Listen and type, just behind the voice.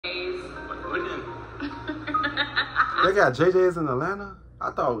They got JJ's in Atlanta? I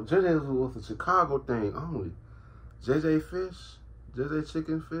thought JJ's was a Chicago thing only. JJ Fish? JJ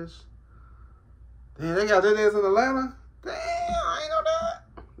Chicken Fish? Damn, they got JJ's in Atlanta? Damn, I ain't know that.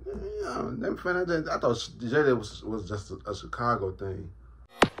 Damn, I thought JJ was just a Chicago thing.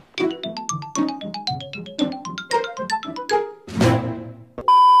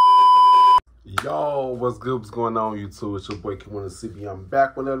 Yo, what's good? What's going on, YouTube? It's your boy Q1CB. I'm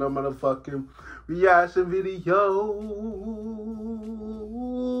back with another motherfucking reaction video.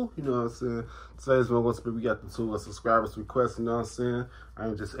 You know what I'm saying? Today's one going to be, we got the 2 subscribers requests, you know what I'm saying? I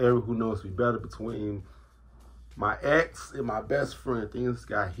am just Eric who knows me better between my ex and my best friend. Things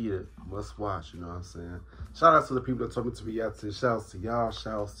got heated. Must watch, you know what I'm saying? Shout out to the people that told me to react to. Shout out to y'all.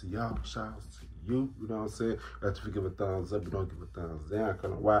 Shout out to y'all. Shout out to you know what I'm saying? After we give a thumbs up, we don't give a thumbs down.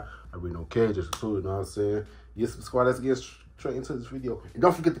 Kind of why I really don't care, just for you know what I'm saying? Yes, subscribe. Let's get straight into this video. And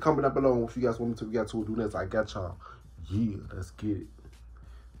don't forget to comment down below if you guys want me to react to or do this. I got y'all. Yeah, let's get it.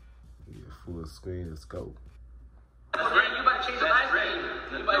 Yeah, full screen. Let's go. You about to change the last name.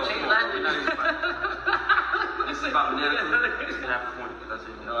 You about to change the last name. This is about me. This is half a point. That's it.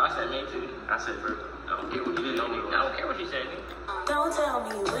 No, I said name too. I said first. I don't care what you didn't know me. I don't care what you said. Don't tell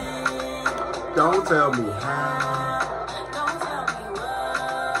me when. Don't tell me how. Don't tell me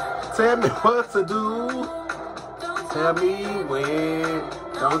what. Tell me what to do. Tell me when.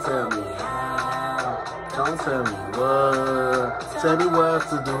 Don't tell me how. Don't tell me what. Tell me what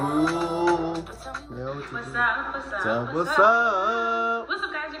to do. What's up? What's up? What's up? What's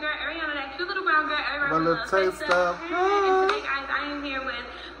up, guys? Your girl Ariana, that cute little brown girl. My little taste stuff. Hey, and today, guys, I am here with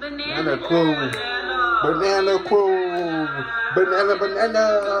Banana Crew. Banana Crew. Banana. Banana.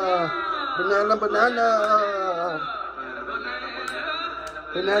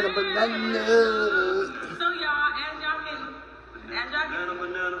 So y'all, as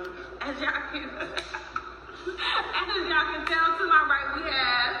y'all can tell, to my right we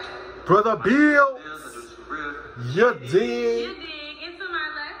have Brother Bill. You dig? And to my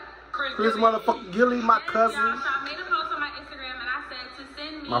left, Chris motherfucking Gilly, my cousin. Y'all, so I made a post on my Instagram and I said to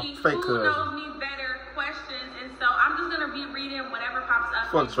send me My fake who cousin. knows me better questions, and so I'm just gonna be reading whatever pops up.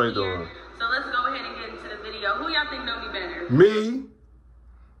 Fuck Trey here. doing. So let's go ahead and get into the video. Who y'all think know me better? Me.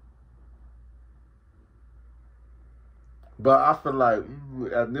 But I feel like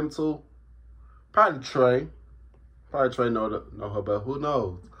at them two, probably Trey. Probably Trey know her better. Who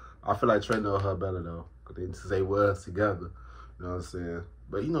knows? I feel like Trey know her better though. Cause they was together. You know what I'm saying?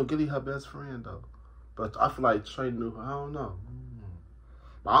 But you know, Gilly her best friend though. But I feel like Trey knew her. I don't know.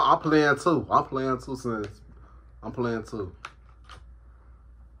 I'm playing too. I'm playing too.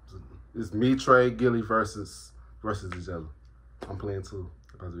 It's me, Trey, Gilly versus each other. I'm playing too.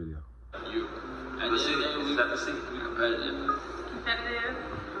 About the video. You. And is that the same? Competitive.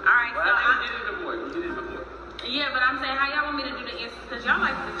 Alright, so I did it before. You did it before. Yeah, but I'm saying, how y'all want me to do the answers? Because y'all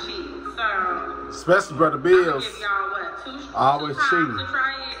like to cheat. So especially Brother Bills. Give y'all what? Two always times cheating. to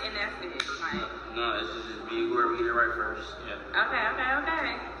try it, and that's it. Like, no, it's just be whoever get it right first. Yeah.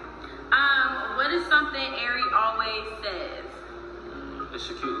 Okay. What is something Ari always says? It's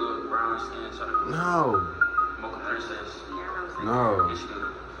a cute little brown skin type. No. Mocha princess. Yeah, No. It's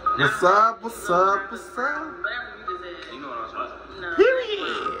cute. What's up? Whatever you just said. You know what I'm talking about. No.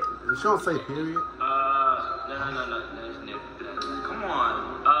 Period. She don't say period. No. Come on.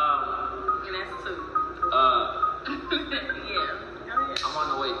 And that's 2. Yeah. I'm on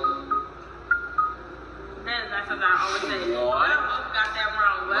the way. That is not something I always say. What? Y'all both got that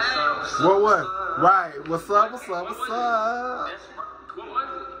wrong. What? What? Right. What's up? That's what was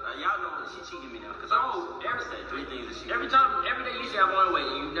it? Y'all know she cheated me now. Because Eric said 3 things that she every day you say I'm on the way,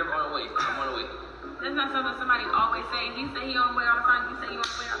 and you never on the way. I'm on the way. That's not something somebody always say. He say he on the way all the time. You say you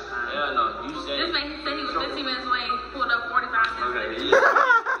on the way all the time. Yeah, no. You said This man, he said he was 15 minutes away. He pulled up 45 minutes. Okay. Later. Yeah.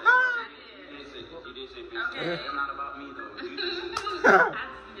 You did say 15. Okay. It's not about me though.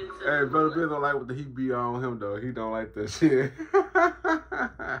 Hey, Brother Bill don't like what the heat be on him though. He don't like that shit.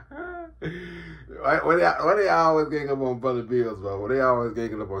 Why they always gang up on Brother Bills, bro? Why they always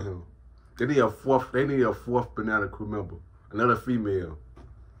ganging up on him? They need a fourth Banana Crew member, another female.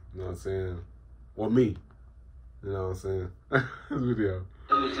 You know what I'm saying? Or me. You know what I'm saying? This video.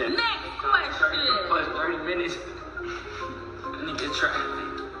 Next question. 30 minutes. I need to try.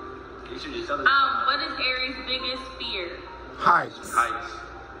 You should just tell them. What is Aries' biggest fear? Heights.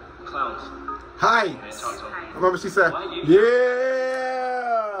 Clowns. Heights. Man, I remember she said,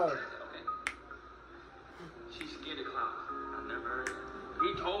 yeah. Okay. She's scared of clowns. I've never heard it.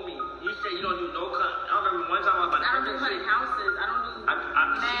 He told me. He said you don't do no clowns. I remember one time I was about to I don't do hunting houses. I don't do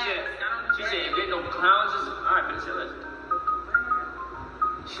masks. She said if there's no clowns, alright, but tell us.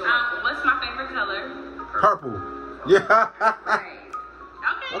 What's my favorite color? Purple. Yeah. Right.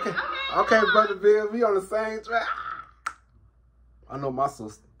 Okay. Okay, brother Bill, we on the same track. I know my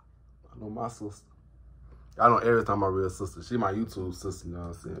sister. I know every time my real sister. She my YouTube sister, you know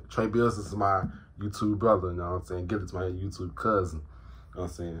what I'm saying? Trey Bills is my YouTube brother, you know what I'm saying? Gilly's my YouTube cousin. You know what I'm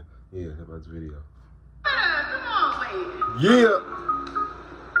saying? Yeah, that was the video. Come on, wait. Yeah.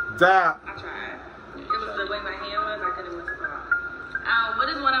 Dab. I tried. It was the way my hand was. I couldn't what's it called. What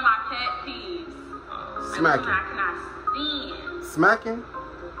is one of my pet peeves? Smacking. I cannot stand. Smacking.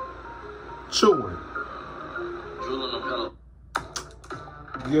 Chewing. Drooling on pillow.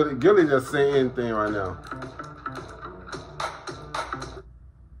 Gilly just saying anything right now.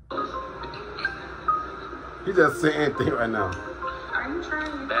 He just saying anything right now. Are you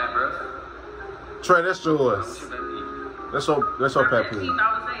trying? Bad breath. Trey, that's yours. What's your pet peeve? That's your pet My peeve.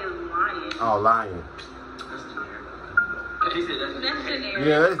 I would say is lying. Oh, lying. That's generic. He said That's generic.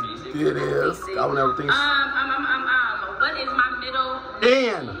 Yeah, it is. I would never think. What is my middle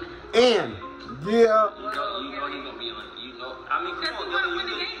And yeah. You know he gonna be like, you know. I mean, come Because on, you want to win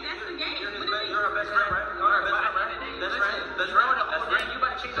the game. That's the game. What do you You're a best friend, right? You're a best friend, right? That's right. That's right. That's right. You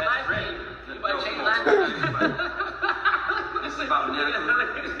better change the life. You better change the life. This is about banana.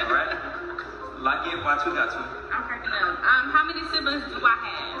 All right. Like it, why two got two? I'm cracking up. How many siblings do I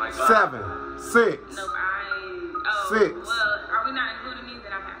have? Like 7, 6, Nope, Oh, 6. Well, are we not including me?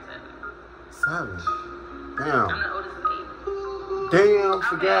 Then I have 7. 7. I'm Damn. the oldest of 8. Damn,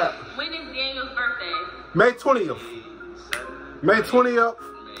 forgot. Okay. When is Daniel's birthday? May 20th. May 20th.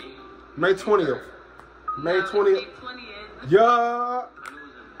 May 20th. May 20th. May 20th. Yeah. So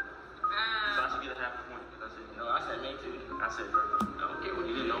I should get a half a point because I said, no, I said May 2. I said birthday. Okay, well,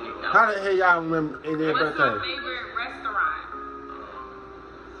 you didn't know me. How the hell y'all remember their What's my birthday? favorite restaurant?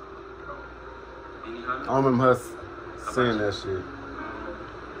 Any honey? I don't remember her saying that shit.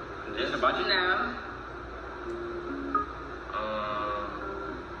 There's a budget? No.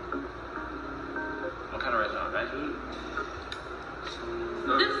 What kind of restaurant? Fast food?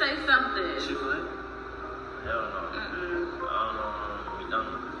 Just say something. Chick-fil-A? Hell no.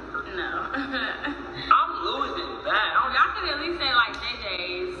 McDonald's. No. I'm losing that. Y'all can at least say like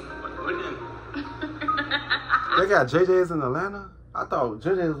JJ's. What then? They got JJ's in Atlanta? I thought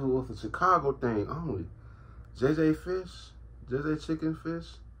JJ's was a Chicago thing only. JJ Fish? JJ Chicken Fish?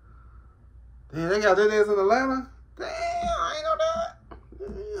 Damn, they got JJ's in Atlanta? Damn, I ain't know that.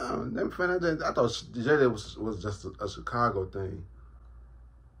 Damn, let me find out that. I thought JJ was just a Chicago thing.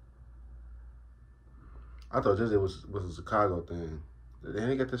 I thought JJ was a Chicago thing. They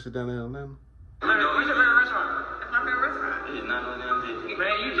ain't got that shit down there in Atlanta? What's your favorite restaurant? That's my favorite restaurant. It's not no damn JJ.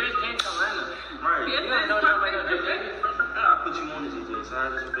 Man, you just came to Atlanta. Right. Yes, You don't know that's nothing my about no favorite JJ. I put you on the JJ side.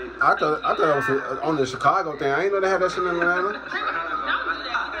 That's your favorite. I thought it was on the Chicago thing. I ain't know they had that shit in Atlanta. Don't do that.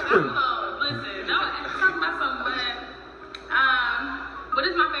 Listen, don't talk about something. What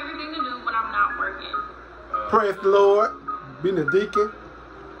is my favorite thing to do when I'm not working? Praise the Lord. Being a deacon.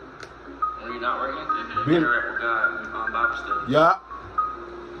 When you're not working, Being- interact with God on Bible study. Yeah.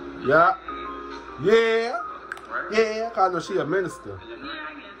 Yeah. Yeah. Right? Yeah. 'Cause I know she a minister. Yeah, I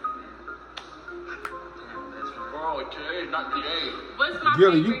guess. Bro, today is not today. What's my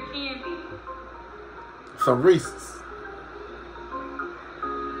Gilly, favorite candy? Some Reese's.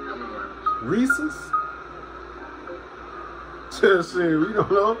 Reese's? Shit, we don't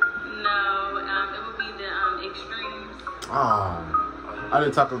know. No, it would be the extremes Oh, I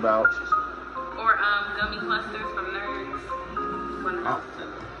didn't talk about. or gummy clusters from Nerds. One of those two.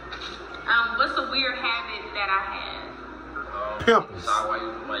 What's a weird habit that I have? Pimples.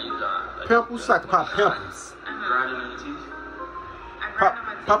 Why you die? Pimples? She like to pop pimples. Grinding in your teeth? I grind on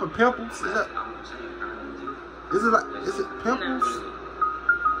my teeth. Popping pimples? I'm saying grinding in your teeth. Is it pimples?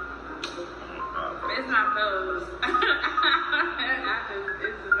 It's not those. It's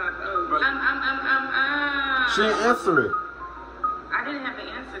just not those. She didn't answer it. I didn't have the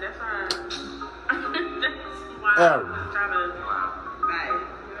answer. That's why. That's why Aaron. I was trying to. Wow. Like,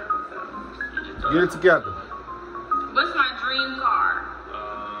 you know, so. Get it together. What's my dream car?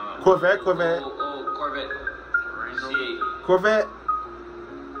 Corvette. Corvette. C8. Corvette.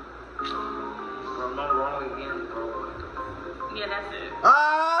 Bro, no wrong again, bro. Yeah, that's it.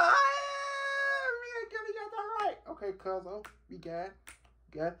 Ah, me and Gilly got that right. Okay, cuzzo. We got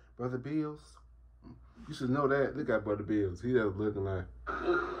Brother Bills. You should know that. Look at Brother Bills. He does looking like. Do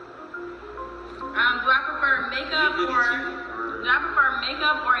I prefer makeup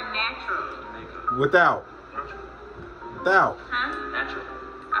or natural? Without. Huh? Natural.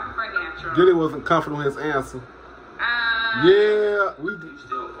 I prefer natural. Gilly wasn't comfortable with his answer. Yeah. You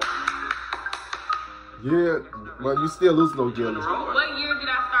still Yeah, but you still losing though, Gilly. What year did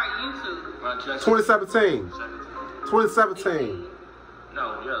I start YouTube? 2017. 2017.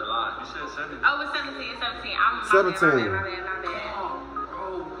 No, you're lying. You said 17. Oh, it's 17. It's 17. I'm 17. My bad.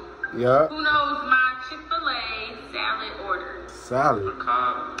 Yeah. Who knows my Chick-fil-A salad order? Salad.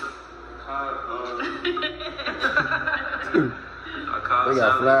 They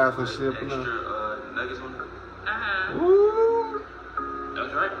got flies and shit. Extra nuggets on it. Ooh.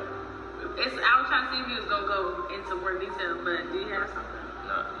 That's right. I was trying to see if you was gonna go into more detail, but do you have something?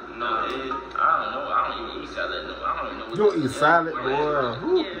 No, I don't know. I don't even eat salad. No, I don't even know. You don't eat salad, boy.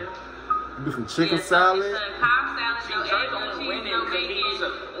 Yeah. You do some chicken salad. It's a Cobb salad, no egg, no cheese, no bacon.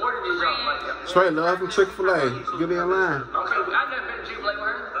 Straight love from Chick-fil-A. Get in line. Okay, I never been to Chick-fil-A with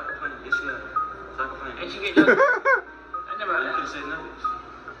her. Stop complaining. Yes, you have. Stop complaining. And she get nuggets. I never You heard could that. say nuggets.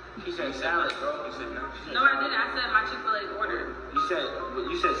 She said salad, bro. You said nuggets. No, I didn't. I said my Chick-fil-A order. You said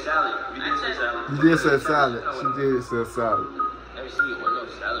salad. You did say salad. You did say salad. She did say salad. Never seen you order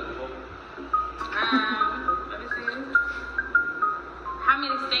no salad before. Let me see. How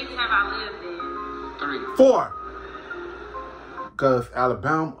many states have I lived in? 3. 4. Cause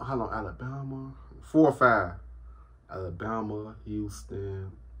Alabama. How long? Alabama. 4 or 5. Alabama,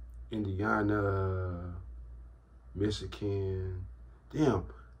 Houston, Indiana, Michigan. Damn.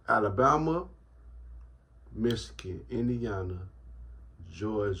 Alabama, Michigan, Indiana,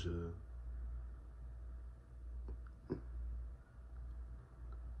 Georgia.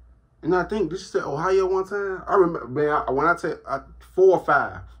 And I think, did you say Ohio one time? I remember, man, when I tell 4 or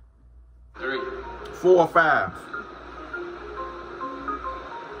 5. 3. 4 or 5.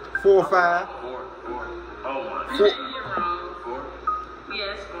 4 or 5. 4. Oh my. You're wrong. 4.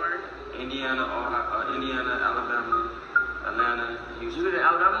 Yes, 4. Indiana, Alabama, Atlanta, You Houston. live in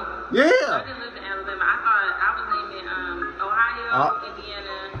Alabama? I Yeah. didn't live in Alabama. I thought I was naming Ohio,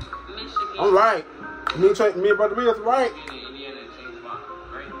 Indiana, Michigan. I'm right. Me and Brother Bill's right. Indiana changed mine,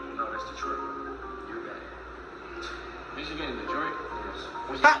 right? No, that's Detroit. You're bad. Michigan and Detroit? Yes.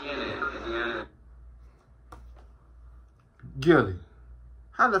 What's Indiana? Gilly,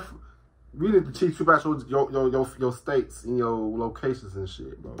 how the we need to teach you about your states and your locations and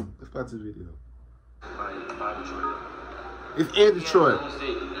shit, bro. Let's watch the video. By Detroit. It's in Detroit.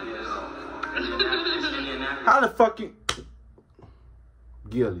 How the fuck you...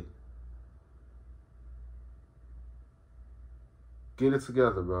 Gilly. Get it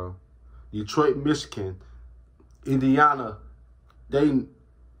together, bro. Detroit, Michigan, Indiana.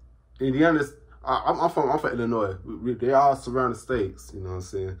 Indiana's... I'm from Illinois. They all surrounding states. You know what I'm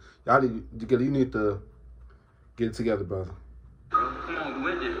saying? You need to get it together, brother. Come on, we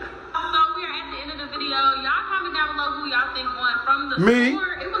went there. So we are at the end of the video. Y'all comment down below who y'all think won from the Me.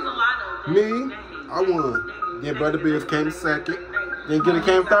 score. It was a lot of Me, I won. Then Brother Bills came second. Then Gilly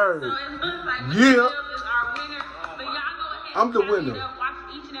came third. So it looks like Yeah. Bills is our winner. But y'all go ahead I'm the and winner. watch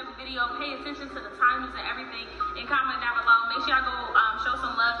each and every video. Pay attention to the timings and everything. And comment down below. Make sure y'all go show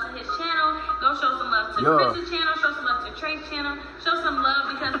some love to his channel. Go show some love to Chris's channel. Show some love to Trey's channel. Show some love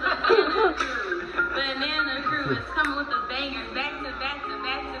because the Banana Crew is coming with the bangers. Back to back to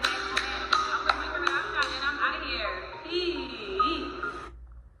back to back to back. I'm with Mr. Rashad and I'm out of here. Peace.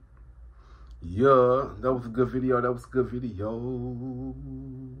 Yeah, that was a good video. That was a good video.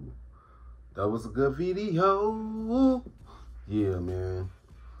 Yeah, man.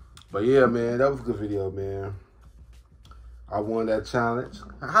 But yeah, man, that was a good video, man. I won that challenge.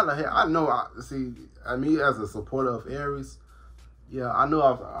 How the hell? I know. Me as a supporter of Aries, yeah, I know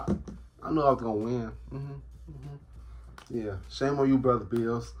I was gonna win. Yeah, shame on you, Brother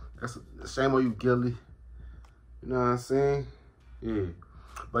Bills. Shame on you, Gilly. You know what I'm saying? Yeah.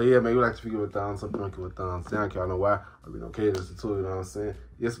 But yeah, man, you like to give a thumbs up, don't give a thumbs down. Y'all know why. I've been okay this too, you know what I'm saying?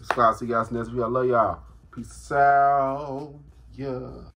 Yeah, subscribe. See you guys next week. I love y'all. Peace out. Yeah.